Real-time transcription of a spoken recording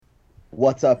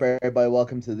What's up, everybody?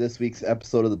 Welcome to this week's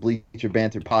episode of the Bleacher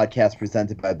Banter podcast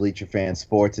presented by Bleacher Fan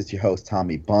Sports. It's your host,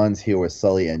 Tommy Buns, here with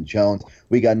Sully and Jones.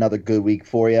 We got another good week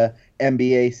for you.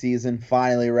 NBA season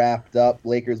finally wrapped up.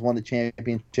 Lakers won the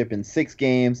championship in 6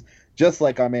 games, just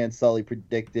like our man Sully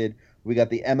predicted. We got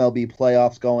the MLB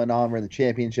playoffs going on. We're in the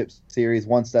championship series,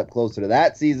 one step closer to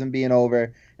that season being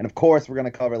over. And, of course, we're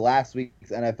going to cover last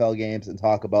week's NFL games and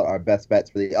talk about our best bets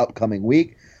for the upcoming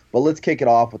week. But let's kick it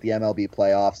off with the MLB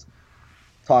playoffs.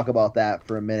 Talk about that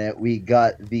for a minute. We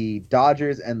got the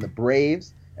Dodgers and the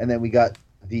Braves, and then we got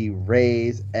the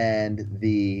Rays and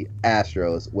the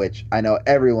Astros, which I know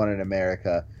everyone in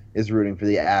America is rooting for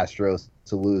the Astros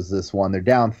to lose this one. They're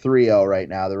down 3-0 right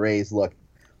now. The Rays look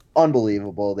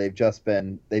unbelievable. They've just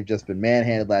been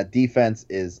manhandled. That defense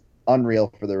is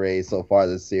unreal for the Rays so far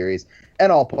this series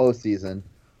and all postseason,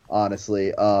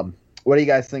 honestly. What do you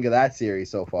guys think of that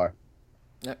series so far?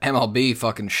 MLB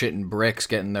fucking shitting bricks,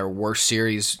 getting their worst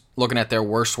series, looking at their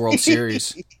worst World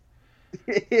Series.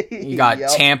 You got Yep.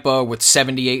 Tampa with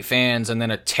 78 fans, and then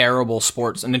a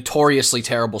notoriously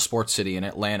terrible sports city in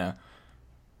Atlanta.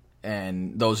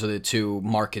 And those are the two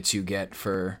markets you get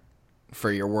for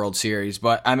your World Series.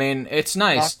 But I mean, it's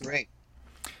nice. Not great.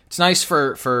 It's nice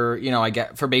for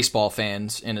for baseball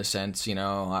fans in a sense.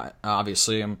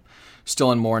 Obviously I'm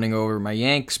still in mourning over my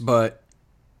Yanks, but.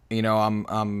 I'm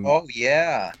Oh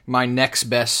yeah. my next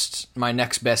best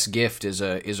gift is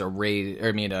a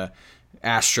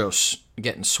Astros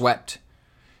getting swept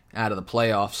out of the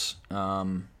playoffs.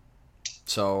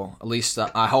 So at least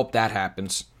I hope that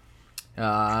happens.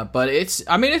 But it's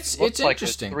Looks like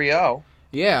interesting. 3-0.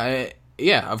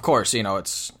 Yeah, of course.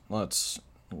 Let's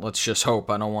just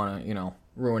hope. I don't want to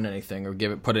ruin anything or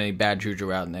put any bad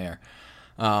juju out in the air.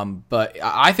 But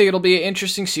I think it'll be an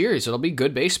interesting series. It'll be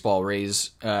good baseball.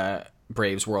 Braves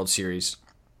World Series.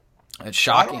 It's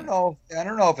shocking. I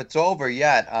don't know if it's over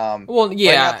yet. Well,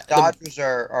 yeah, right now the Dodgers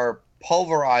are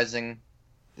pulverizing.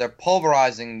 They're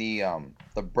pulverizing the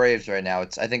Braves right now.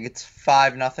 I think it's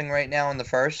 5-0 right now in the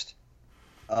first.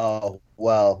 Oh,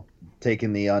 well,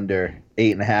 taking the under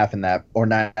 8.5 in that, or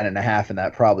 9.5 in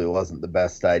that probably wasn't the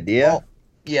best idea. Well,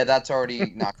 yeah, that's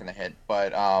already not going to hit.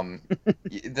 But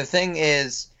the thing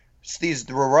is,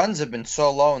 the runs have been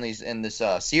so low in this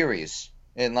series.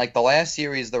 In like the last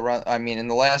series, in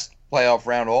the last playoff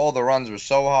round, all the runs were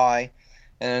so high,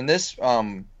 and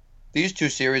in these two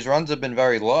series, runs have been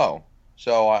very low.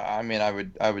 So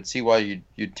I would see why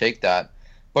you'd take that.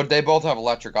 But they both have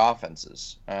electric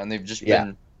offenses, and they've just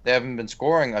been they haven't been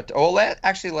scoring.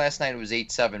 Actually, last night it was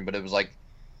 8-7, but it was like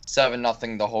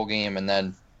 7-0 the whole game, and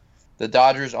then. The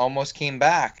Dodgers almost came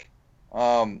back.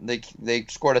 They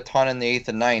scored a ton in the 8th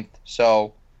and 9th.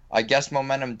 So I guess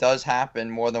momentum does happen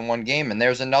more than one game. And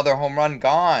there's another home run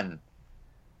gone.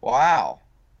 Wow.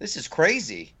 This is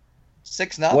crazy.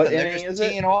 6-0. What They're inning just is it?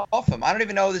 teeing off him. I don't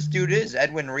even know who this dude is.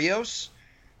 Edwin Rios?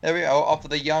 There we go. Off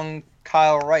of the young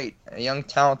Kyle Wright. A young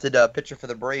talented pitcher for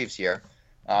the Braves here.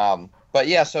 But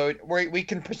yeah, so we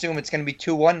can presume it's going to be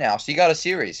 2-1 now. So you got a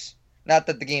series. Not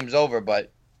that the game's over,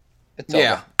 but it's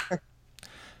over.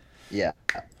 Yeah.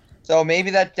 So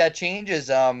maybe that changes.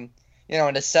 In a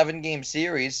 7-game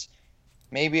series,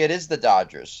 maybe it is the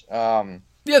Dodgers. Yeah,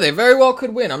 they very well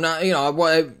could win. I'm not,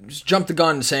 I just jumped the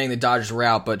gun saying the Dodgers were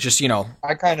out, but just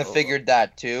I kind of figured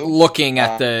that too. looking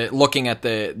at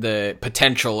the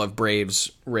potential of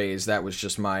Braves Rays, that was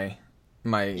just my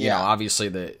obviously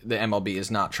the MLB is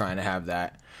not trying to have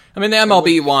that. I mean, the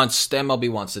MLB wants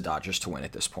the Dodgers to win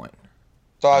at this point.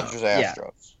 Dodgers yeah.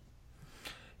 Astros.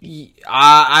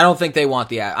 I don't think they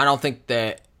want I don't think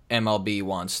the MLB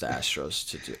wants the Astros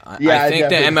to do. I think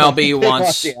the MLB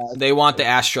want the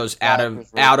Astros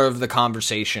out of the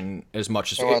conversation as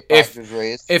much as if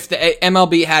the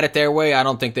MLB had it their way, I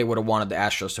don't think they would have wanted the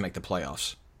Astros to make the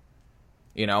playoffs.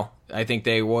 I think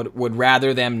they would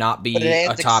rather them not be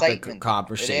a topic of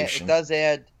conversation. It does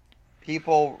add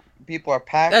people are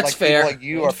passionate. That's fair. People like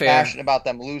you are passionate about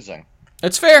them losing.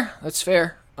 That's fair. That's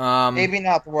fair. Maybe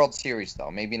not the World Series though.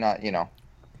 Maybe not.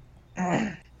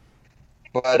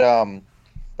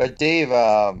 But Dave,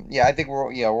 I think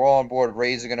we're all on board.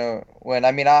 Rays are gonna win.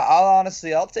 I mean, I'll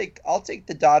take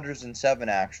the Dodgers in 7.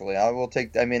 Actually, I will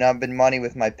take. I mean, I've been money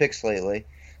with my picks lately.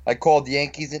 I called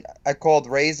I called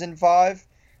Rays in 5,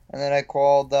 and then I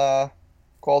called the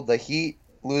Heat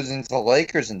losing to the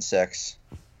Lakers in 6.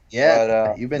 Yeah,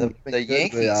 But you've been the good,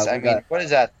 Yankees. I mean, what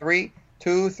is that? 3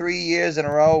 years in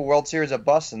a row, World Series are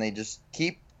bust, and they just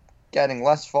keep getting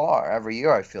less far every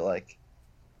year, I feel like.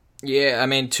 Yeah, I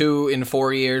mean, 2 in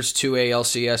 4 years, 2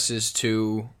 ALCSs,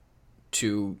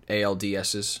 2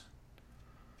 ALDSs.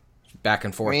 Back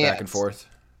and forth, back and forth.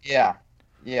 Yeah.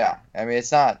 I mean,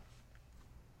 it's not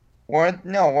Weren't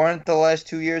the last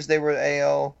 2 years they were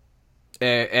AL?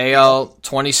 AL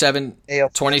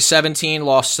 2017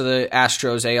 lost to the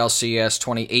Astros ALCS,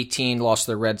 2018 lost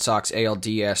to the Red Sox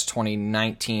ALDS,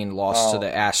 2019 lost to the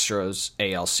Astros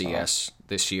ALCS,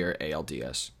 this year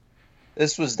ALDS.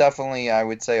 This was definitely, I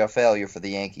would say, a failure for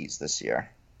the Yankees this year.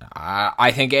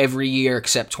 I think every year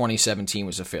except 2017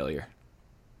 was a failure.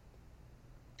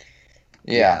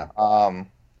 Yeah.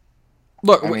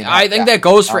 Look, I think that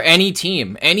goes for any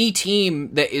team. Any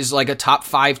team that is like a top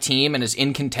 5 team and is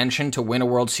in contention to win a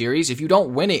World Series, if you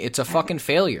don't win it, it's a fucking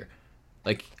failure.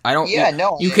 Like, I don't... Yeah,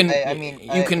 no. You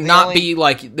cannot be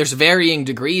like... There's varying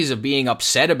degrees of being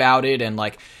upset about it and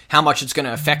like how much it's going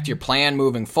to affect your plan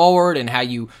moving forward and how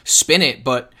you spin it,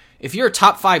 but if you're a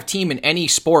top 5 team in any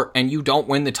sport and you don't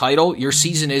win the title, your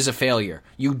season is a failure.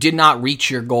 You did not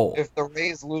reach your goal. If the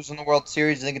Rays lose in the World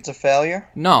Series, you think it's a failure?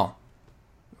 No.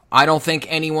 I don't think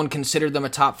anyone considered them a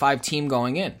top 5 team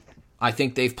going in. I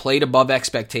think they've played above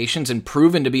expectations and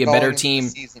proven to be a better team.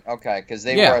 Okay, because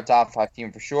they were a top 5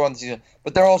 team for sure in the season,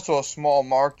 but they're also a small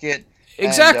market.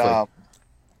 Exactly. And,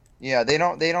 they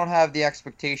don't have the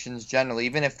expectations generally,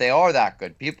 even if they are that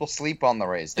good. People sleep on the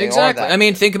Rays. Exactly. I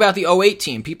mean, think about the 08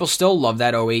 team. People still love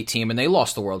that 08 team, and they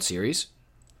lost the World Series.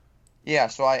 Yeah,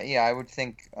 so I would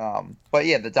think, but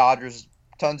yeah, the Dodgers,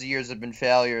 tons of years have been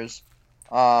failures.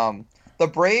 The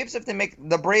Braves,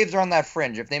 the Braves are on that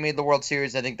fringe. If they made the World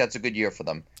Series, I think that's a good year for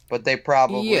them. But they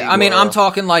probably I mean, I'm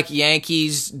talking like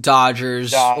Yankees,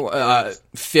 Dodgers.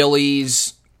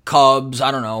 Phillies, Cubs.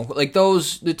 I don't know, like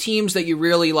the teams that you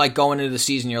really like going into the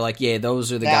season. You're like, yeah,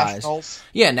 those are the guys.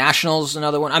 Yeah, Nationals,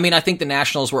 another one. I mean, I think the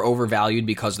Nationals were overvalued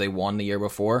because they won the year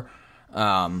before.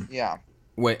 And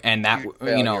that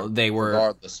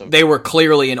they were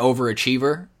clearly an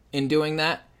overachiever in doing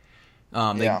that.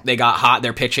 They got hot.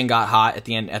 Their pitching got hot at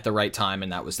the end at the right time,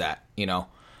 and that was that. So,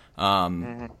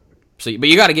 but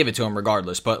you got to give it to them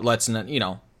regardless. But let's not,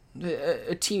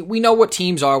 a team. We know what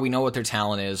teams are. We know what their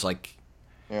talent is. Like,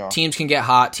 teams can get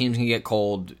hot. Teams can get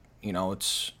cold.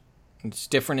 It's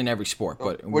different in every sport.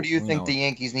 But what do you think the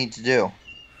Yankees need to do?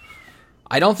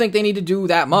 I don't think they need to do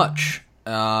that much.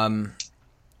 I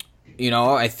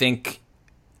think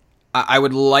I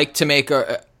would like to make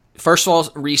first of all,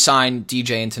 re-sign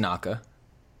DJ and Tanaka.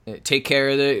 Take care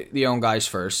of the young guys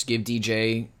first. Give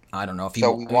DJ, I don't know if we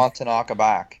want Tanaka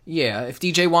back. Yeah, if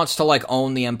DJ wants to like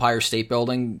own the Empire State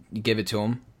Building, you give it to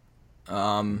him.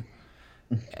 And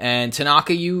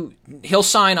Tanaka, he'll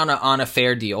sign on a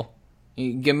fair deal.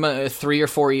 You give him a 3 or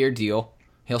 4 year deal.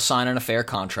 He'll sign on a fair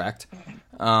contract.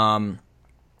 And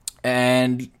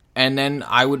then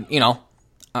I would,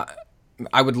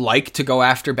 I would like to go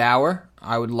after Bauer.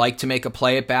 I would like to make a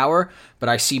play at Bauer, but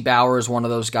I see Bauer as one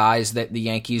of those guys that the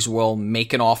Yankees will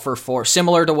make an offer for,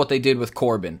 similar to what they did with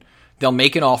Corbin. They'll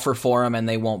make an offer for him and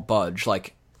they won't budge.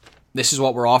 Like, this is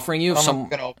what we're offering you. Someone's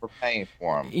going to overpay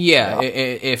for him. Yeah,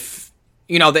 if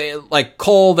they like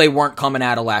Cole, they weren't coming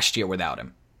out of last year without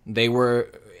him. They were.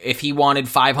 If he wanted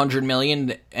 $500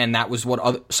 million and that was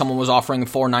what someone was offering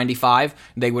 $495,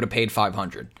 they would have paid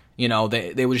 $500.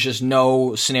 There was just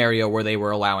no scenario where they were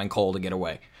allowing Cole to get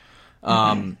away.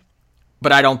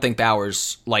 But I don't think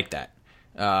Bauer's like that.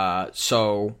 I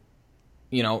think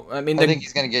he's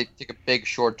going to take a big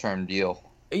short-term deal.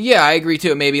 Yeah, I agree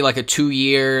too. Maybe like a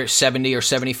 2-year, $70 or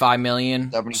 $75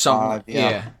 million. 75,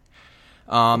 yeah.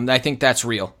 I think that's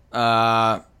real.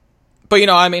 But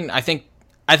I think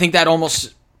that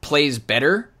almost plays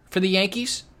better for the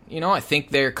Yankees. I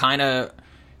think they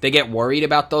get worried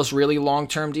about those really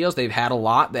long-term deals. They've had a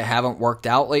lot that haven't worked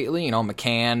out lately.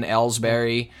 McCann,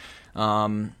 Ellsbury.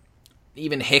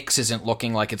 Even Hicks isn't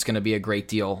looking like it's going to be a great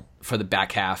deal for the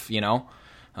back half,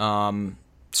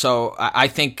 So I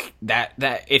think that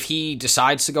if he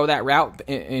decides to go that route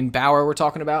in Bauer we're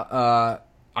talking about,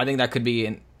 I think that could be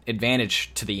an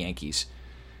advantage to the Yankees.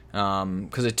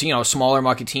 Because it's, a smaller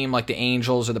market team like the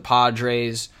Angels or the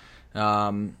Padres,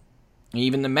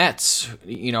 even the Mets,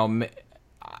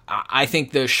 I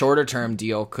think the shorter term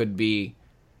deal could be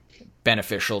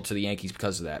beneficial to the Yankees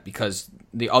because of that. Because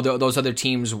those other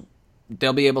teams,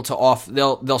 they'll be able to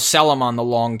they'll sell them on the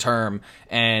long term,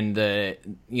 and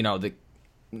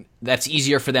that's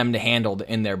easier for them to handle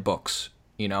in their books.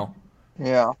 Yeah.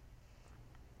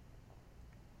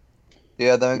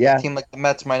 Yeah, the team like the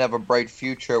Mets might have a bright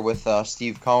future with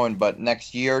Steve Cohen, but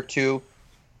next year or two,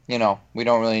 we don't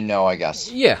really know, I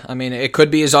guess. Yeah, I mean, it could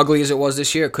be as ugly as it was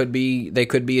this year. They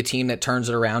could be a team that turns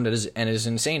it around and is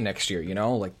insane next year.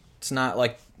 Like, it's not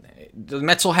like the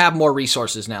Mets will have more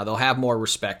resources now. They'll have more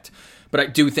respect. But I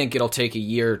do think it'll take a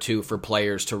year or two for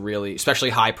players to really,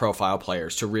 especially high-profile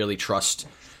players, to really trust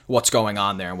what's going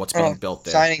on there and what's being built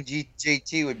there. Signing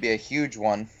JT would be a huge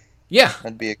one. Yeah,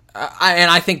 that'd be.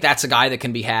 And I think that's a guy that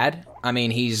can be had. I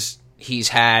mean, he's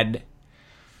been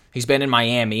in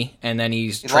Miami, and then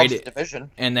he traded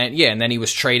division, and then he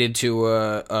was traded to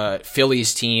a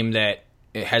Phillies team that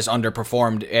has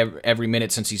underperformed every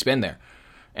minute since he's been there,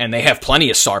 and they have plenty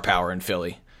of star power in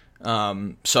Philly.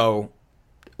 So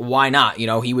why not?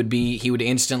 He would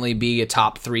instantly be a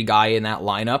top 3 guy in that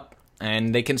lineup,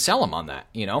 and they can sell him on that.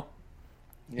 He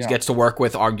gets to work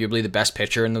with arguably the best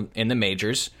pitcher in the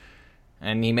majors,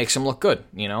 and he makes him look good.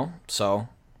 So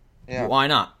why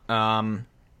not? And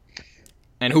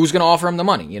who's going to offer him the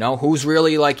money? Who's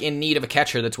really in need of a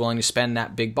catcher that's willing to spend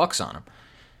that big bucks on him?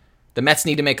 The Mets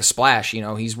need to make a splash.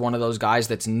 He's one of those guys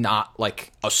that's not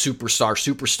like a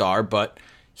superstar, but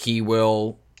he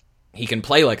can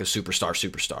play like a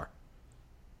superstar.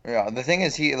 Yeah, the thing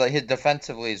is, his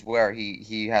defensively is where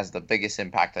he has the biggest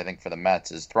impact. I think for the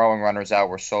Mets, is throwing runners out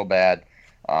were so bad,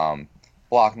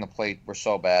 blocking the plate were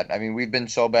so bad. I mean, we've been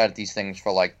so bad at these things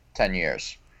for 10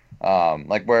 years.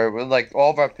 We're all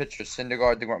of our pitchers,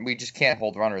 Syndergaard, we just can't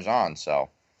hold runners on. So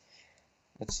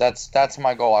that's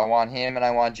my goal. I want him, and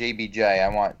I want JBJ. I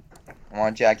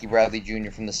want Jackie Bradley Jr.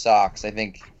 from the Sox. I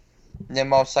think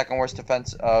Nimmo, second worst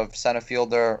defense of center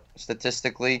fielder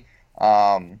statistically.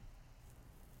 That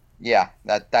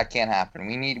can't happen.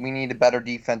 We need a better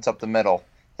defense up the middle.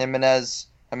 Jimenez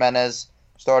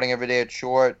starting every day at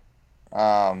short.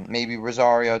 Maybe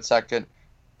Rosario at second,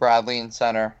 Bradley in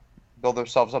center. Build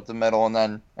ourselves up the middle, and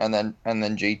then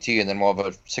JT, and then we'll have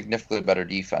a significantly better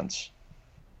defense.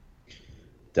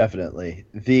 Definitely.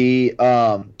 The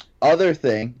other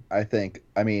thing, I think,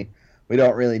 we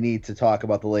don't really need to talk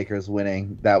about the Lakers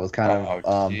winning. That was kind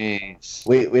of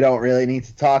we don't really need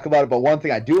to talk about it. But one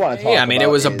thing I do want to talk about, it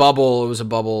was a bubble. It was a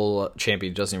bubble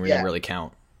champion. It doesn't really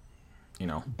count.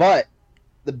 But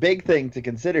the big thing to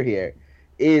consider here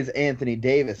is Anthony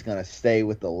Davis going to stay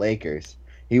with the Lakers.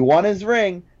 He won his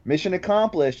ring. Mission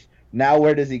accomplished. Now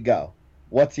where does he go?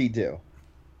 What's he do?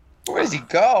 Where does he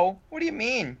go? What do you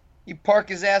mean? You park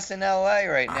his ass in L.A.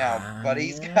 right now, but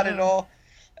he's got it all.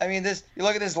 I mean, you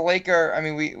look at this Laker. I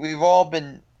mean, we've all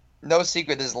been, no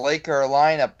secret, this Laker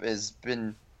lineup has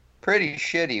been pretty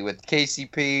shitty with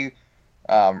KCP,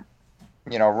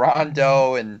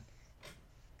 Rondo, and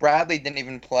Bradley didn't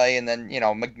even play, and then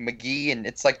McGee, and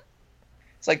it's like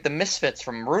the misfits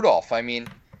from Rudolph. I mean,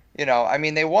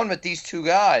 they won with these two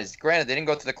guys. Granted, they didn't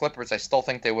go to the Clippers. I still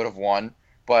think they would have won,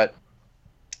 but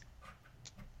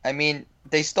I mean,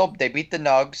 they beat the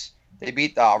Nugs. They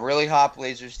beat a really hot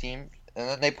Blazers team, and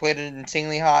then they played an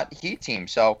insanely hot Heat team.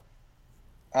 So,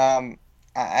 I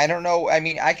don't know. I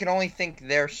mean, I can only think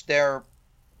their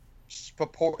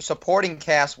supporting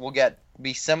cast will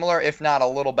be similar, if not a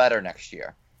little better next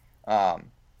year.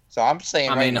 So I'm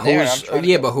saying,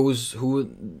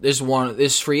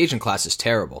 this free agent class is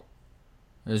terrible.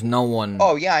 There's no one.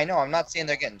 Oh yeah, I know. I'm not saying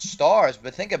they're getting stars,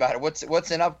 but think about it.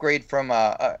 What's an upgrade from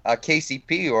a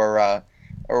KCP or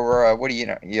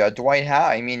Dwight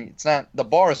Howard? I mean, it's not. The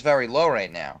bar is very low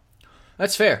right now.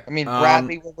 That's fair. I mean,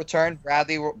 Bradley will return.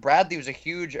 Bradley was a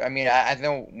huge. I mean, I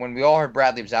know when we all heard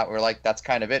Bradley was out, we were like, that's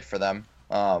kind of it for them.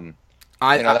 That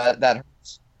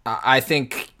hurts. I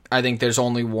think there's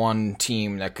only one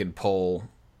team that could pull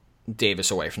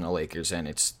Davis away from the Lakers, and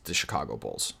it's the Chicago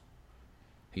Bulls.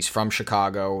 He's from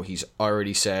Chicago. He's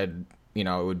already said, it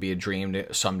would be a dream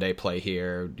to someday play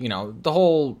here. The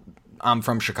whole I'm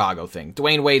from Chicago thing.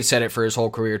 Dwayne Wade said it for his whole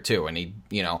career too, and he,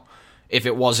 if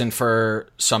it wasn't for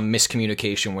some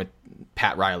miscommunication with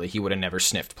Pat Riley, he would have never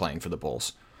sniffed playing for the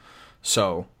Bulls.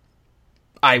 So,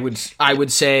 I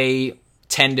would say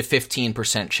 10 to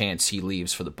 15% chance he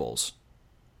leaves for the Bulls.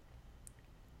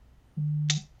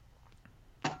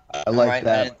 I like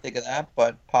that. I didn't think of that,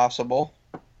 but possible.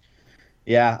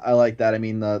 Yeah, I like that. I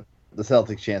mean, the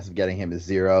Celtics' chance of getting him is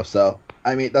 0. So,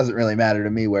 I mean, it doesn't really matter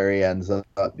to me where he ends up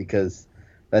because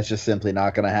that's just simply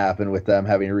not going to happen with them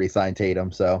having to re-sign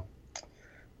Tatum. So,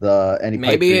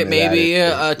 maybe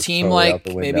a team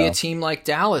like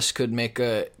Dallas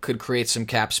could create some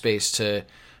cap space to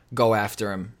go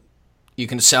after him. You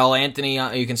can sell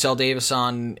Davis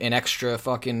on an extra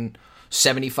fucking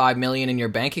 $75 million in your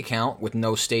bank account with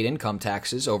no state income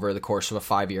taxes over the course of a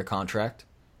 5-year contract.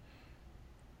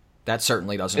 That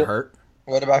certainly doesn't hurt.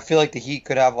 I feel like the Heat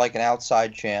could have an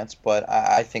outside chance, but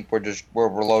I think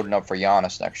we're loading up for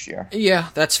Giannis next year. Yeah,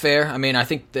 that's fair. I mean, I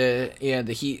think the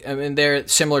Heat. I mean, they're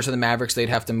similar to the Mavericks. They'd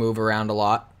have to move around a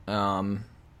lot. Well,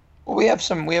 we have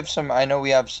some. I know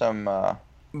we have some.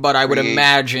 But I would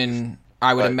imagine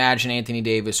Anthony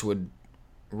Davis would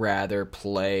rather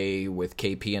play with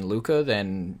KP and Luka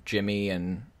than Jimmy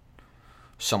and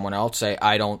someone else.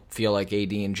 I don't feel like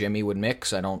AD and Jimmy would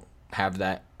mix. I don't have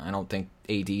that. I don't think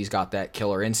AD's got that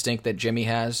killer instinct that Jimmy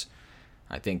has.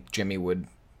 I think Jimmy would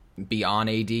be on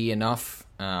AD enough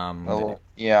that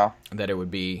it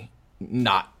would be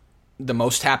not the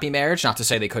most happy marriage. Not to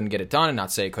say they couldn't get it done and not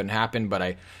to say it couldn't happen,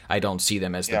 but I don't see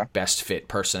them as the best fit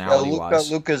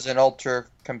personality-wise. Luka's an ultra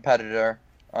competitor,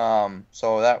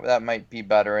 so that might be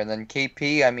better. And then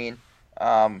KP, I mean,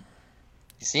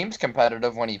 he seems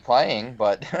competitive when he's playing,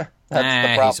 but that's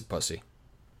the problem. He's a pussy.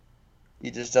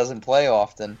 He just doesn't play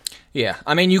often. Yeah,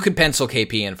 I mean, you could pencil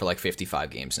KP in for like 55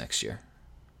 games next year.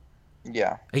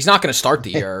 Yeah, he's not going to start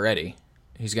the year already.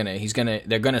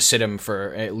 They're gonna sit him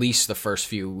for at least the first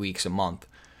few weeks, a month,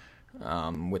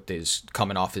 with his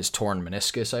coming off his torn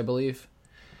meniscus, I believe.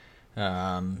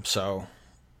 So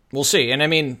we'll see. And I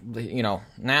mean,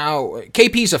 now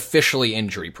KP's officially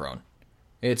injury prone.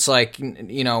 It's like,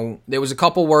 there was a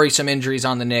couple worrisome injuries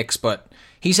on the Knicks, but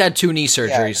he's had 2 knee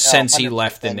surgeries since he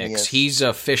left the Knicks. He's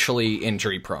officially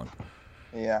injury prone.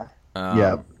 Yeah.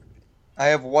 Yeah. I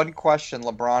have one question,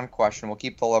 LeBron question. We'll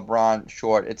keep the LeBron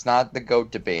short. It's not the GOAT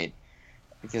debate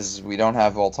because we don't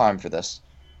have all day for this.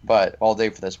 But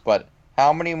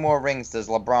how many more rings does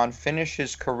LeBron finish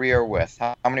his career with?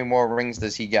 How many more rings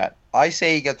does he get? I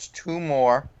say he gets 2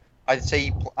 more. I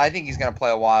think he's going to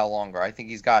play a while longer. I think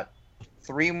he's got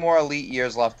 3 more elite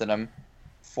years left in him.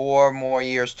 4 more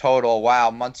years total. Wow,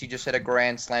 Muncy just hit a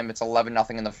grand slam. It's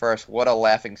 11-0 in the first. What a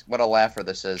laugher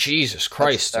this is. Jesus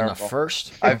Christ, in the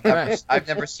first? I've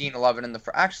never seen 11 in the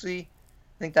first. Actually,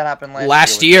 I think that happened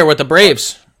last year with the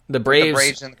Braves. The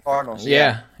Braves and the Cardinals.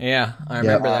 Yeah, I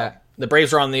remember that. The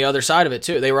Braves were on the other side of it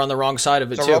too. They were on the wrong side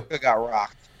of it too. Soroka got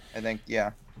rocked, I think.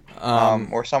 Yeah.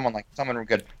 Or someone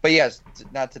good. But yes,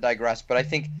 not to digress. But I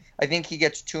think he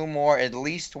gets 2 more, at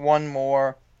least 1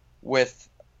 more with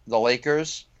the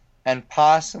Lakers, and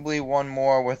possibly 1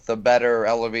 more with the better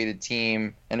elevated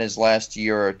team in his last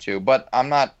year or 2. But I'm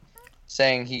not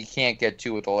saying he can't get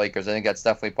 2 with the Lakers. I think that's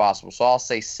definitely possible. So I'll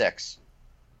say 6.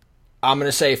 I'm going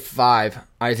to say 5.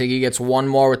 I think he gets 1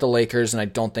 more with the Lakers, and I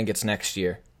don't think it's next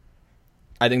year.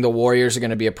 I think the Warriors are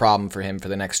going to be a problem for him for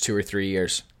the next 2 or 3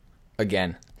 years.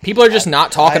 Again. People are just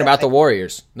not talking about the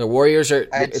Warriors. The Warriors are.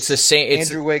 It's the same.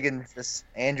 Andrew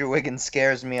Wiggins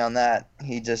scares me on that.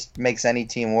 He just makes any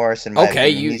team worse. Okay,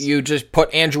 you just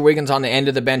put Andrew Wiggins on the end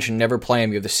of the bench and never play him.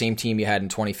 You have the same team you had in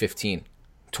 2015,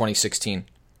 2016.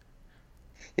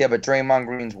 Yeah, but Draymond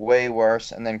Green's way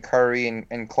worse, and then Curry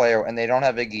and Clay, and they don't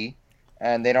have Iggy,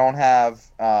 and they don't have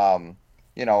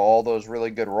all those really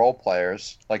good role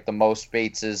players like the Mo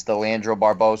Spateses, the Leandro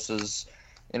Barbosas.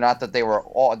 Not that they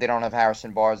don't have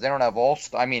Harrison Barnes. They don't have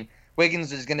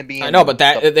Wiggins is going to be. I know, but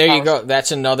there you go. That's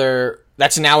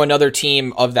now another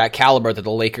team of that caliber that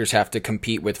the Lakers have to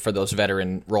compete with for those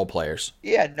veteran role players.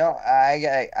 Yeah, no,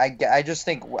 I just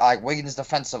think Wiggins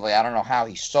defensively. I don't know how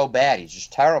he's so bad. He's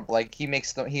just terrible. Like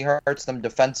he hurts them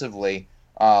defensively.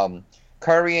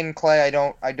 Curry and Clay,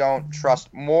 I don't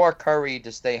trust more Curry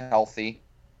to stay healthy.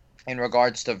 In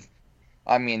regards to,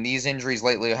 these injuries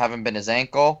lately haven't been his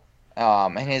ankle.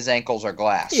 And his ankles are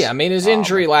glass. Yeah, his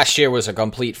injury last year was a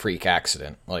complete freak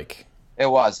accident. Like it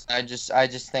was. I just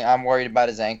think I'm worried about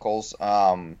his ankles.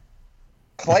 Clay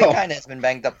kind of has been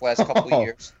banged up the last couple of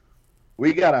years.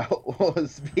 We gotta.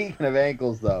 Speaking of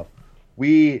ankles, though,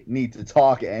 we need to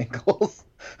talk ankles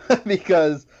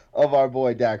because of our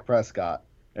boy Dak Prescott,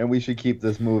 and we should keep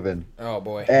this moving. Oh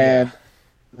boy! And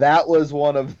that was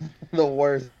one of the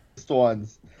worst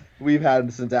ones we've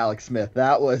had since Alex Smith.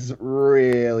 That was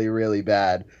really, really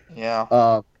bad.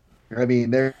 Yeah.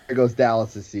 There goes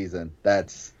Dallas' season.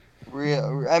 That's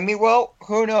real. Well,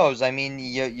 who knows?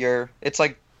 It's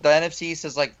like the NFC East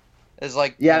is like it's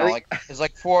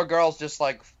like 4 girls just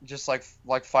like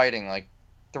fighting, like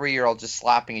 3-year-olds just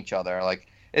slapping each other. Like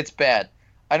it's bad.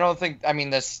 I don't think.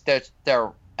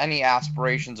 There any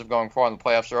aspirations of going forward in the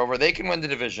playoffs are over. They can win the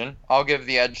division. I'll give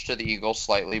the edge to the Eagles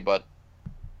slightly, but.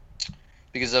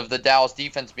 Because of the Dallas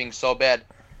defense being so bad.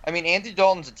 Andy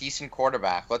Dalton's a decent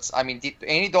quarterback.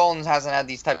 Andy Dalton hasn't had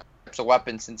these types of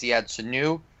weapons since he had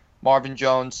Sanu, Marvin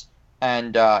Jones,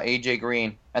 and A.J.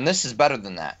 Green. And this is better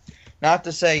than that. Not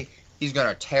to say he's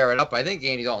going to tear it up. I think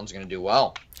Andy Dalton's going to do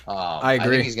well. I agree. I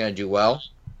think he's going to do well.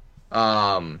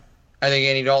 I think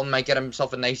Andy Dalton might get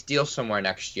himself a nice deal somewhere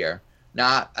next year.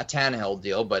 Not a Tannehill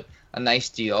deal, but a nice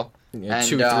deal. Yeah,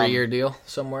 2-3 year deal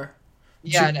somewhere.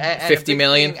 Yeah, and 50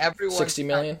 million, 60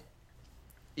 million.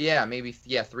 Yeah, maybe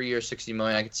 3 years, 60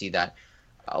 million. I could see that.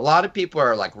 A lot of people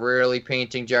are really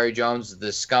painting Jerry Jones as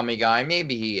the scummy guy.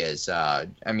 Maybe he is. I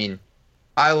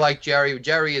like Jerry.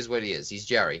 Jerry is what he is. He's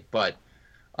Jerry. But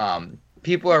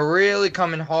people are really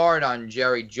coming hard on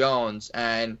Jerry Jones.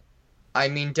 And, I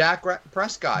mean, Dak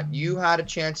Prescott, you had a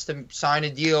chance to sign a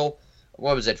deal,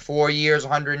 what was it, 4 years,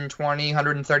 120,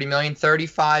 130 million,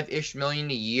 35-ish million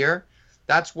a year.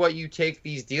 That's what you take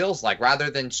these deals like, rather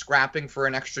than scrapping for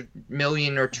an extra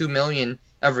million or 2 million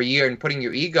every year and putting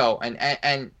your ego.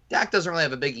 And Dak doesn't really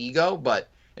have a big ego, but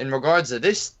in regards to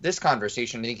this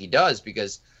conversation, I think he does,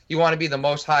 because you want to be the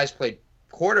most highest paid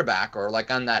quarterback, or like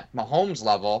on that Mahomes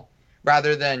level,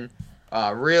 rather than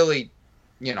really,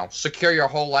 secure your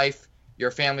whole life,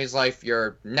 your family's life,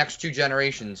 your next 2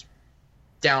 generations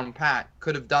down pat.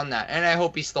 Could have done that, and I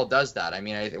hope he still does that. I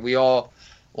mean, we all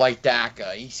like Dak.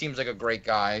 He seems like a great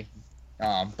guy,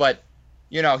 but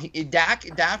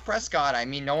Dak Prescott, I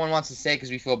mean, no one wants to say because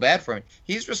we feel bad for him.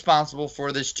 He's responsible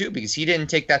for this too, because he didn't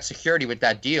take that security with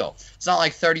that deal. It's not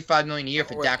like $35 million a year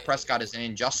for Dak Prescott is an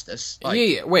injustice.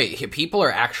 Wait, people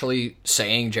are actually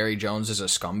saying Jerry Jones is a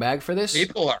scumbag for this?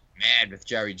 People are mad with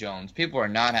Jerry Jones. People are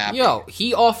not happy.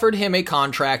 He offered him a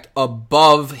contract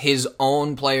above his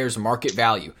own player's market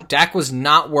value. Dak was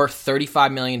not worth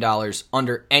 $35 million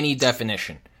under any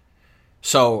definition.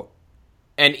 So,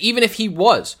 and even if he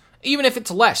was, even if it's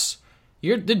less,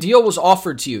 the deal was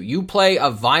offered to you. You play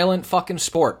a violent fucking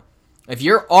sport. If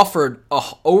you're offered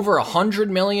over $100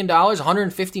 million,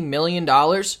 $150 million,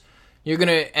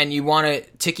 and you want to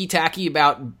ticky-tacky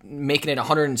about making it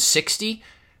 160,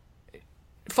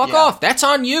 fuck off. That's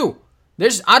on you.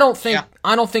 I don't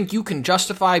think you can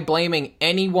justify blaming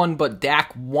anyone but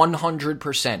Dak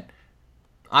 100%.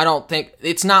 I don't think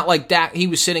it's not like Dak. He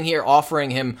was sitting here offering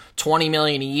him $20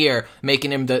 million a year,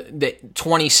 making him the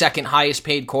 22nd highest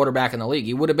paid quarterback in the league.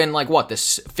 He would have been like what, the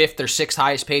 5th or 6th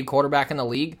highest paid quarterback in the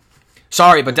league.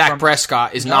 Sorry, but Dak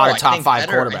Prescott is not a top 5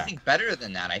 quarterback. I think better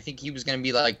than that. I think he was going to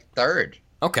be like 3rd.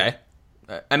 Okay,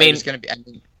 I mean,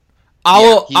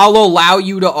 I'll allow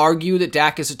you to argue that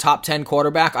Dak is a top 10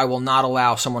 quarterback. I will not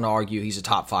allow someone to argue he's a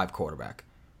top 5 quarterback.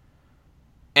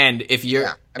 And if you're,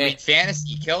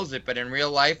 fantasy kills it, but in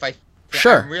real life, I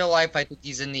think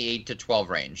he's in the 8 to 12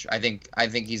 range. I think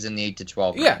he's in the 8 to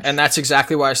 12 range. Yeah, and that's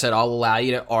exactly why I said I'll allow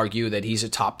you to argue that he's a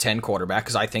top 10 quarterback,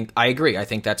 because I agree. I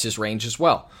think that's his range as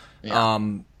well. Yeah.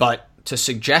 But to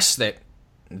suggest that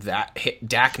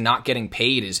Dak not getting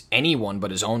paid is anyone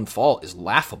but his own fault is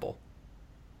laughable.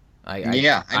 I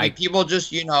mean, people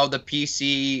just, the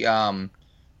PC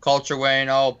culture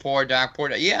where, poor Dak.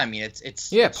 Yeah, I mean,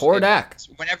 it's poor Dak.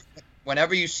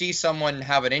 Whenever you see someone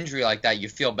have an injury like that, you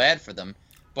feel bad for them,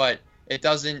 but it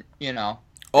doesn't,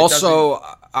 Also,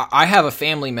 I have a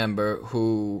family member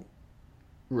who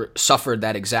suffered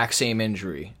that exact same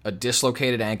injury, a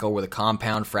dislocated ankle with a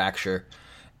compound fracture,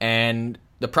 and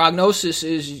the prognosis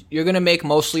is you're going to make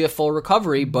mostly a full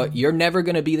recovery, but you're never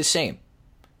going to be the same.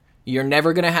 You're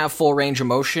never going to have full range of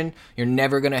motion. You're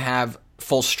never going to have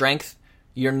full strength.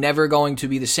 You're never going to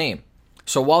be the same.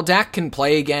 So while Dak can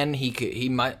play again, he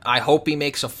might. I hope he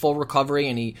makes a full recovery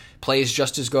and he plays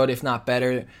just as good, if not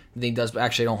better, than he does.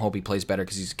 Actually, I don't hope he plays better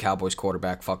because he's a Cowboys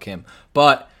quarterback. Fuck him.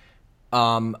 But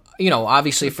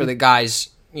obviously for the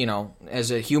guys,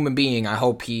 as a human being, I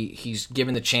hope he's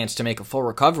given the chance to make a full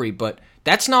recovery. But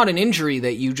that's not an injury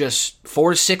that you just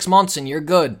 4 to 6 months and you're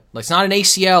good. Like, it's not an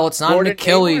ACL. It's not an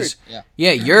Achilles.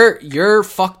 Yeah, you're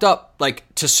fucked up, like,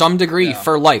 to some degree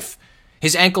for life.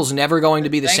 His ankle's never going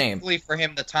to be the same. Thankfully for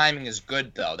him, the timing is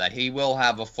good, though, that he will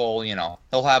have a full,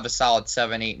 he'll have a solid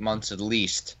 7-8 months at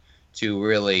least to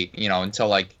really, until,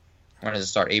 like, when does it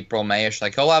start? April, May-ish.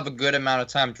 Like, he'll have a good amount of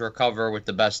time to recover with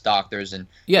the best doctors and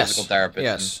physical therapists.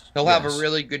 Yes. He'll have a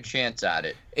really good chance at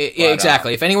it.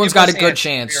 Exactly. If anyone's got a good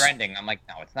chance. Career ending. I'm like,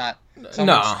 no, it's not.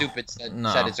 Someone stupid said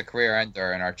it's a career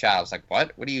ender in our chat. I was like,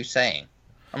 what? What are you saying?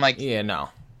 I'm like, no.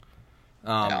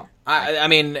 I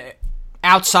mean,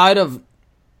 outside of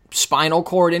spinal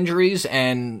cord injuries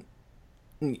and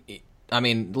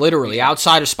literally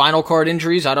outside of spinal cord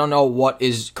injuries, I don't know what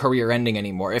is career ending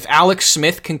anymore. If Alex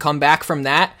Smith can come back from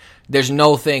that, there's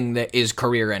no thing that is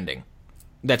career ending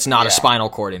that's not a spinal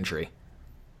cord injury.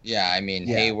 Yeah,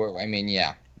 Hayward,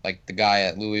 like the guy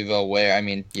at Louisville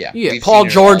Paul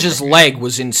George's leg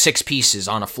was in 6 pieces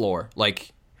on a floor,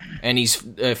 like, and he's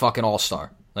a fucking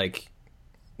all-star. Like,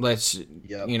 let's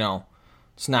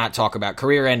not talk about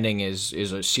career ending is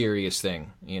a serious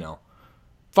thing,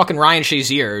 Fucking Ryan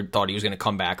Shazier thought he was going to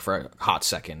come back for a hot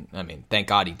second. I mean, thank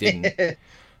God he didn't.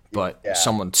 But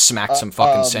someone smacked some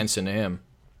fucking sense into him.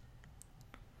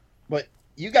 But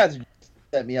you guys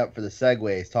set me up for the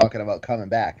segues talking about coming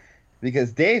back,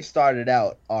 because Dave started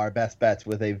out our best bets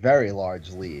with a very large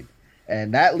lead.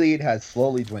 And that lead has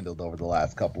slowly dwindled over the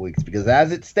last couple weeks, because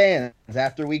as it stands,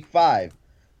 after week 5,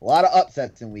 A lot of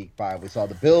upsets in week 5. We saw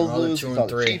the Bills lose. We saw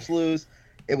the Chiefs lose.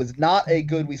 It was not a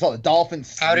good. We saw the Dolphins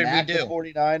smack the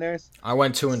 49ers. I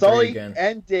went 2-3 Sully again.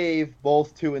 And Dave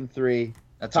both 2-3.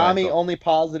 That's Tommy only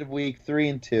positive week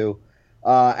 3-2.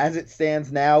 As it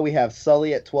stands now, we have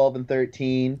Sully at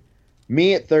 12-13,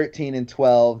 me at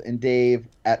 13-12, and Dave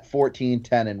at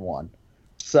 14-10-1.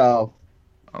 So,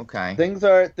 okay, things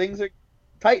are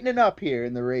tightening up here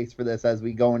in the race for this as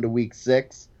we go into week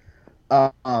 6.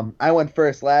 I went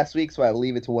first last week, so I'll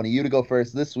leave it to one of you to go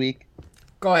first this week.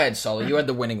 Go ahead, Sully. You had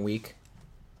the winning week.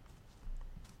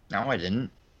 No, I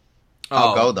didn't.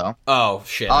 I'll go, though. Oh,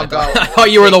 shit. I'll go. I thought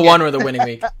you were the one with the winning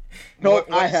week. No,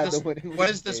 I had the winning week.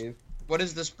 What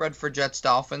is the spread for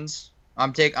Jets-Dolphins?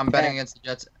 I'm betting against the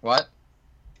Jets. What?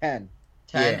 10.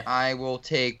 Yeah. I will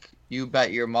take, you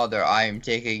bet your mother, I am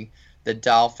taking the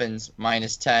Dolphins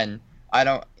minus 10.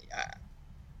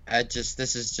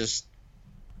 This is just,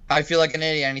 I feel like an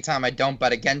idiot anytime I don't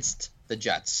bet against the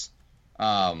Jets.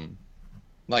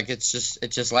 It's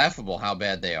just laughable how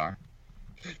bad they are.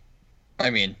 I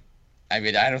mean, I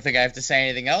don't think I have to say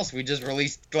anything else. We just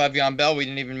released Le'Veon Bell. We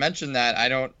didn't even mention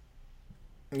that.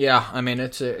 Yeah, I mean,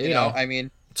 it's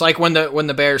it's like when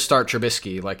the Bears start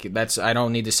Trubisky. I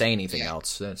don't need to say anything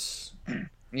else. That's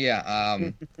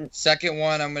Second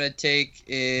one I'm gonna take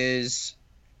is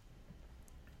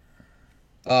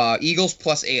Eagles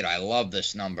plus 8. I love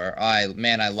this number. I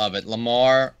love it.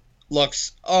 Lamar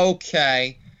looks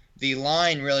okay. The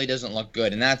line really doesn't look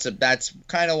good, and that's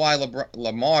kind of why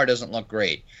Lamar doesn't look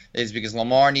great. Is because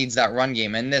Lamar needs that run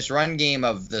game, and this run game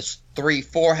of this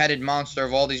 3-4-headed monster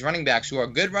of all these running backs who are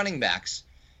good running backs,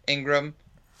 Ingram,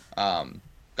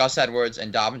 Gus Edwards,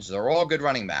 and Dobbins, they're all good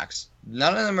running backs.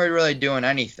 None of them are really doing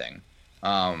anything.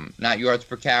 Not yards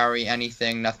per carry,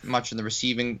 anything, not much in the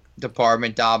receiving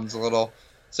department. Dobbins a little.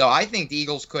 So I think the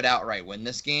Eagles could outright win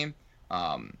this game.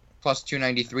 Plus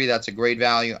 293, that's a great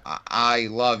value. I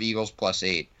love Eagles plus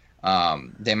 8.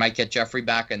 They might get Jeffrey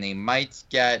back, and they might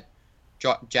get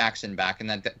Jackson back,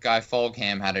 and that guy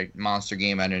Fulgham had a monster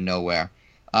game out of nowhere.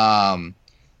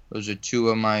 Those are two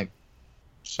of my...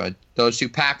 So those two,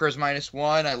 Packers minus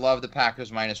 1. I love the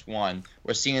Packers minus 1.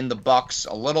 We're seeing the Bucks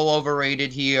a little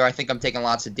overrated here. I think I'm taking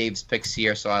lots of Dave's picks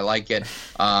here, so I like it.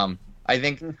 I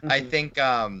think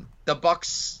the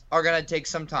Bucks are gonna take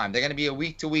some time. They're gonna be a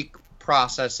week-to-week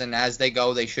process, and as they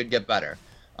go, they should get better.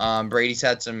 Brady's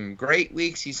had some great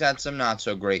weeks. He's had some not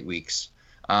so great weeks.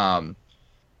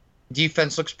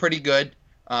 Defense looks pretty good,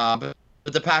 but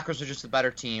the Packers are just a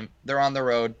better team. They're on the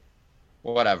road.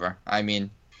 Whatever. I mean,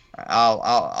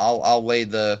 I'll lay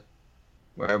the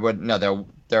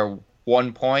they're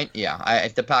 1 point. Yeah,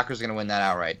 if the Packers are gonna win that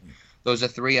outright. Those are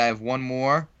 3. I have one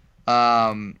more.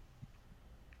 Then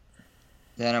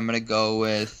I'm gonna go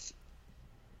with,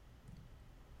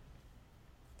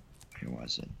 where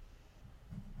was it?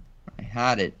 I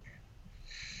had it.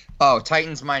 Oh,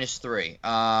 Titans minus 3.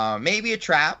 Maybe a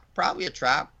trap, probably a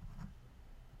trap.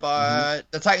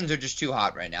 But the Titans are just too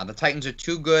hot right now. The Titans are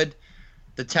too good.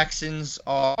 The Texans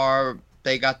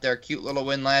they got their cute little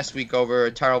win last week over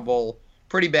a terrible,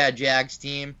 pretty bad Jags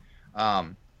team.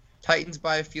 Titans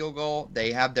by a field goal.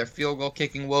 They have their field goal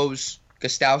kicking woes.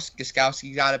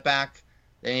 Gostkowski got it back.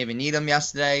 They didn't even need him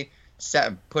yesterday.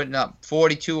 Putting up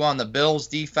 42 on the Bills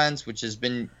defense, which has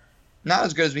been not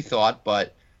as good as we thought,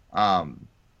 but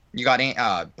you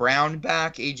got Brown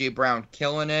back, A.J. Brown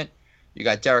killing it. You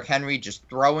got Derrick Henry just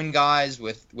throwing guys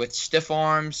with stiff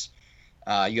arms.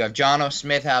 You have Jonnu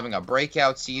Smith having a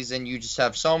breakout season. You just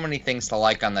have so many things to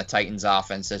like on the Titans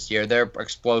offense this year. They're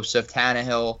explosive.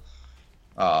 Tannehill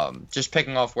just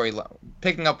picking up where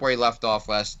he left off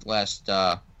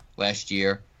last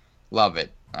year. Love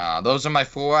it. Those are my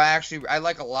 4. I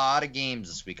like a lot of games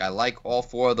this week. I like all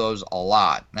 4 of those a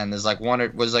lot. And there's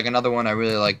another one I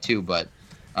really like too, but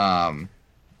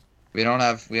we don't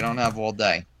have all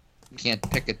day. We can't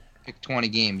pick 20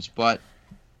 games, but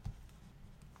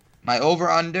my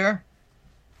over-under,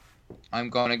 I'm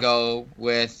going to go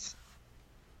with,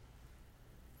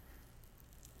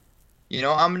 I'm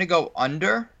going to go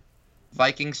under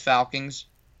Vikings-Falcons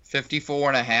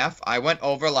 54.5. I went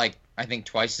over I think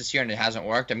twice this year, and it hasn't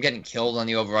worked. I'm getting killed on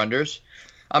the over-unders.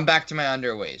 I'm back to my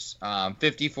under ways.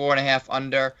 54.5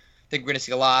 under. I think we're going to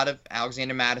see a lot of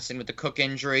Alexander Mattison with the Cook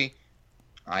injury.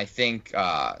 I think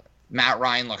Matt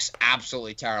Ryan looks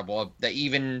absolutely terrible. The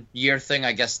even year thing,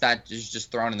 I guess that is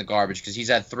just thrown in the garbage because he's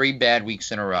had 3 bad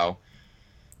weeks in a row.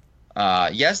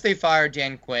 Yes, they fired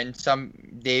Dan Quinn.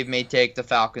 Dave may take the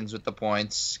Falcons with the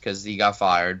points because he got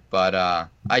fired. But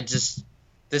this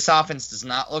offense does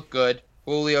not look good.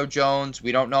 Julio Jones,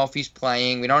 we don't know if he's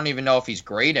playing. We don't even know if he's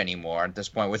great anymore at this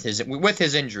point with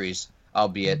his injuries.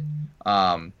 albeit.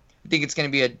 I think it's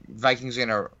going to be Vikings going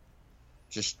to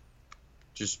just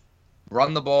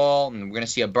run the ball, and we're going to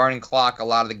see a burning clock a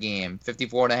lot of the game.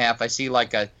 54.5. I see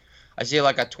like a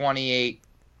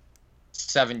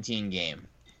 28-17 game.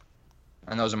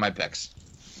 And those are my picks.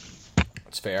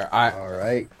 That's fair. All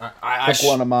right. I took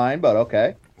one of mine, but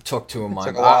okay. Took two of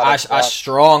mine. I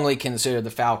strongly consider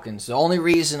the Falcons. The only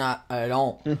reason I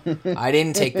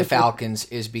didn't take the Falcons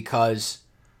is because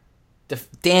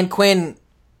Dan Quinn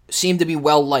seemed to be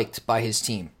well liked by his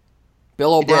team.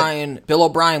 Bill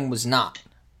O'Brien was not.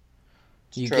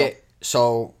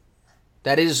 So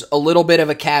that is a little bit of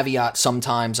a caveat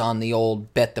sometimes on the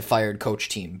old bet the fired coach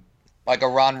team. Like a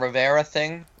Ron Rivera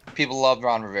thing. People loved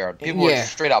Ron Rivera. People were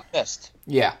just straight up pissed.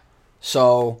 Yeah.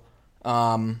 So,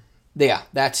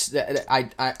 that's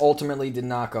I ultimately did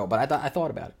not go, but I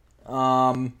thought about it.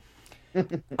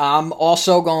 I'm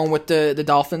also going with the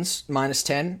Dolphins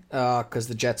 -10 because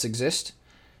the Jets exist,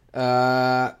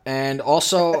 and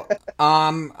also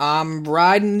I'm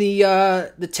riding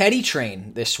the Teddy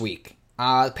train this week.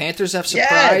 The Panthers have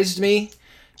surprised me.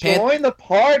 Join the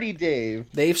party, Dave.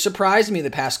 They've surprised me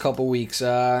the past couple weeks.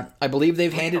 I believe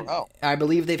they've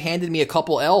handed me a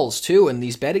couple L's too in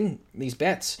these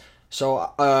bets. So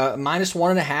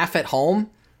 -1.5 at home.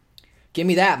 Give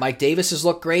me that. Mike Davis has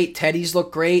looked great. Teddy's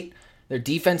looked great. Their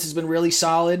defense has been really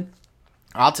solid.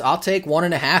 I'll take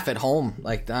 1.5 at home.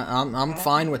 Like I'm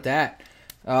fine with that.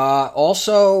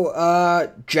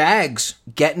 Also, Jags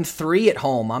getting 3 at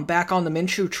home. I'm back on the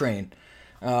Minshew train.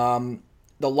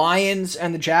 The Lions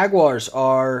and the Jaguars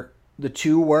are the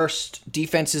 2 worst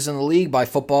defenses in the league by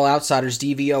Football Outsiders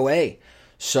DVOA.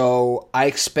 So I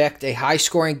expect a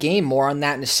high-scoring game. More on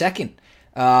that in a second.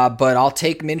 But I'll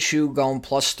take Minshew going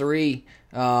 +3.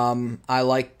 I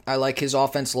like his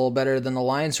offense a little better than the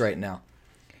Lions right now.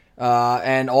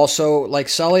 And also, like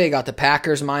Sully, I got the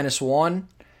Packers -1.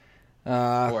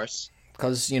 Of course.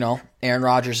 Because, Aaron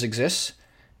Rodgers exists.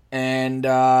 And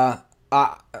my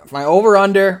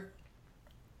over-under...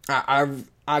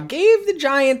 I gave the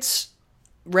Giants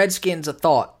Redskins a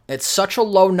thought. It's such a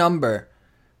low number.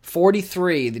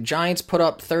 43. The Giants put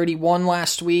up 31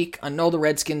 last week. I know the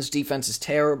Redskins defense is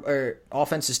terrible, or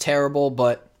offense is terrible,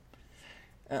 but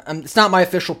it's not my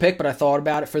official pick, but I thought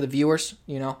about it for the viewers,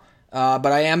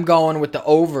 But I am going with the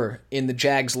over in the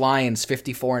Jags-Lions,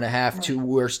 54.5. 2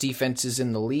 worst defenses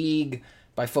in the league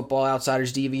by Football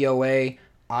Outsiders DVOA.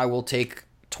 I will take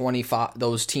 25.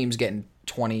 Those teams getting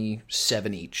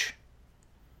 27 each.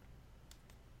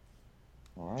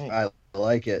 All right. I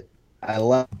like it.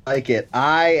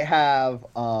 I have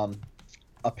a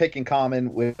pick in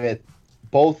common with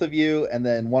both of you, and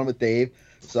then one with Dave.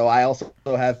 So I also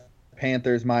have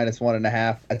Panthers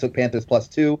 -1.5. I took Panthers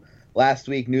 +2 last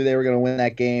week. Knew they were going to win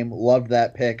that game. Loved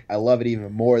that pick. I love it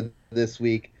even more this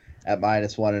week at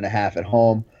 -1.5 at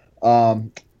home.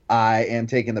 I am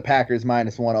taking the Packers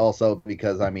 -1 also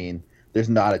because there's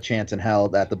not a chance in hell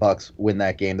that the Bucs win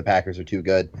that game. The Packers are too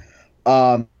good.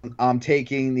 I'm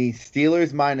taking the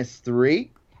Steelers -3.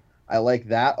 I like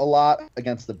that a lot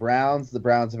against the Browns. The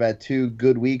Browns have had 2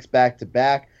 good weeks back to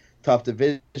back. Tough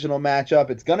divisional matchup.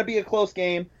 It's going to be a close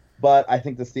game, but I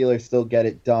think the Steelers still get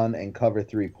it done and cover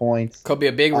 3 points. Could be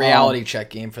a big reality check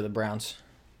game for the Browns.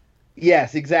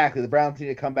 Yes, exactly. The Browns need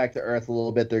to come back to earth a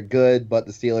little bit. They're good, but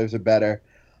the Steelers are better.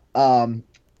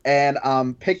 And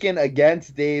I'm picking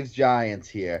against Dave's Giants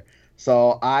here.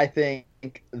 So I think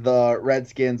the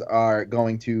Redskins are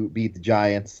going to beat the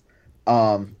Giants.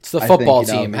 It's the football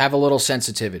team. Have a little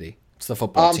sensitivity. It's the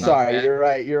football team. I'm sorry.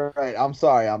 You're right. I'm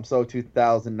sorry. I'm so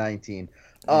 2019.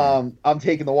 I'm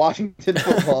taking the Washington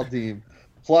football team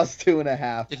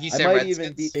 +2.5. Did he say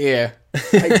Redskins? Yeah.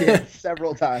 I did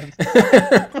several times.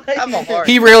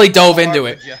 He really dove into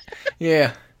it.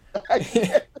 Yeah.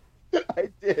 I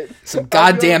did. Some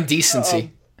goddamn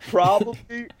decency.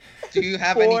 Probably. Do you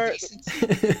have any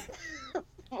decency?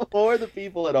 For the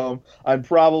people at home, I'm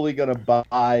probably going to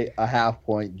buy a half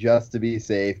point just to be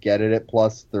safe. Get it at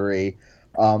 +3.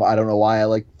 I don't know why I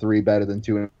like 3 better than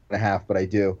 2.5, but I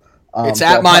do. It's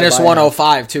at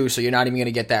 -105 too, so you're not even going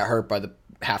to get that hurt by the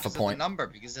half a point. Number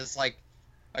because it's like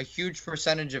a huge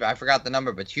percentage of, I forgot the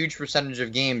number, but huge percentage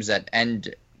of games that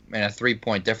end in a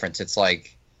 3-point difference. It's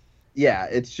like, yeah,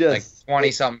 it's just like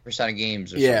 20-something% of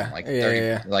games or something, like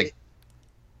 30, like.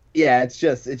 Yeah, it's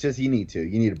just you need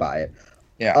to buy it.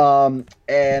 Yeah.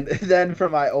 And then for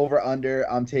my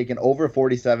over/under, I'm taking over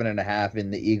 47.5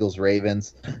 in the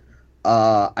Eagles-Ravens.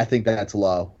 I think that's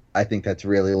low. I think that's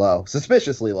really low,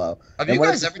 suspiciously low. Have you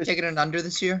guys ever taken an under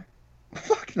this year?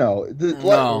 Fuck no.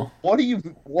 No. What are you?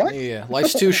 What? Yeah,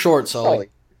 life's too short, Sully.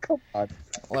 Come on.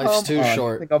 Life's too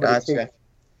short.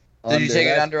 Did you take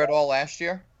it under at all last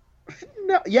year?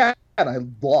 No, yeah, and I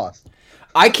lost.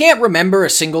 I can't remember a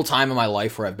single time in my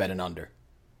life where I've bet an under.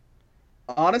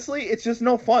 Honestly, it's just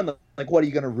no fun. Like, what are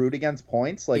you going to root against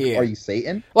points? Like, Are you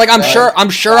Satan? Like, I'm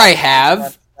sure I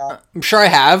have. I'm sure I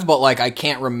have, but like, I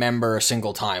can't remember a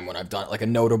single time when I've done it, like a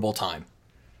notable time.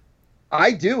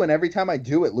 I do, and every time I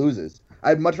do, it loses.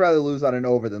 I'd much rather lose on an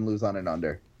over than lose on an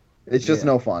under. It's just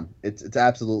no fun. It's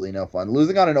absolutely no fun.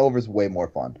 Losing on an over is way more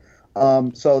fun.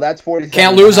 So that's 47.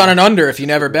 Can't lose on an under if you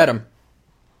never bet them.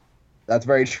 That's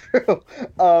very true.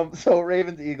 So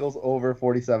Ravens Eagles over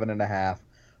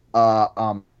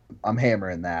 47.5. I'm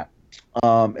hammering that.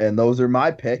 And those are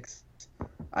my picks.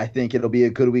 I think it'll be a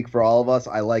good week for all of us.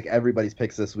 I like everybody's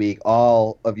picks this week.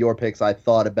 All of your picks I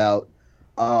thought about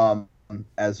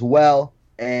as well.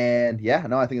 And yeah,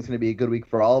 no, I think it's going to be a good week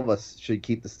for all of us. Should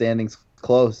keep the standings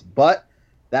close. But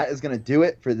that is going to do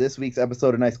it for this week's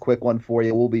episode. A nice quick one for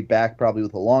you. We'll be back probably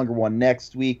with a longer one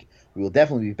next week. We will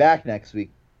definitely be back next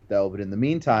week, though. But in the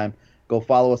meantime, go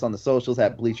follow us on the socials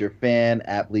at Bleacher Fan,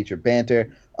 at Bleacher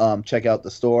Banter. Check out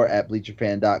the store at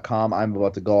bleacherfan.com. I'm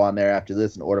about to go on there after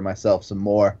this and order myself some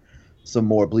more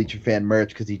Bleacher Fan merch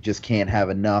because you just can't have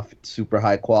enough. It's super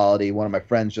high quality. One of my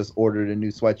friends just ordered a new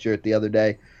sweatshirt the other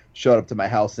day, showed up to my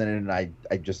house in it, and I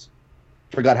just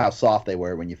forgot how soft they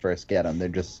were when you first get them. They're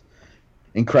just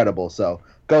incredible. So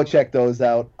go check those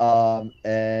out.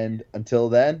 And until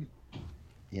then,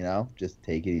 just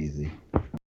take it easy.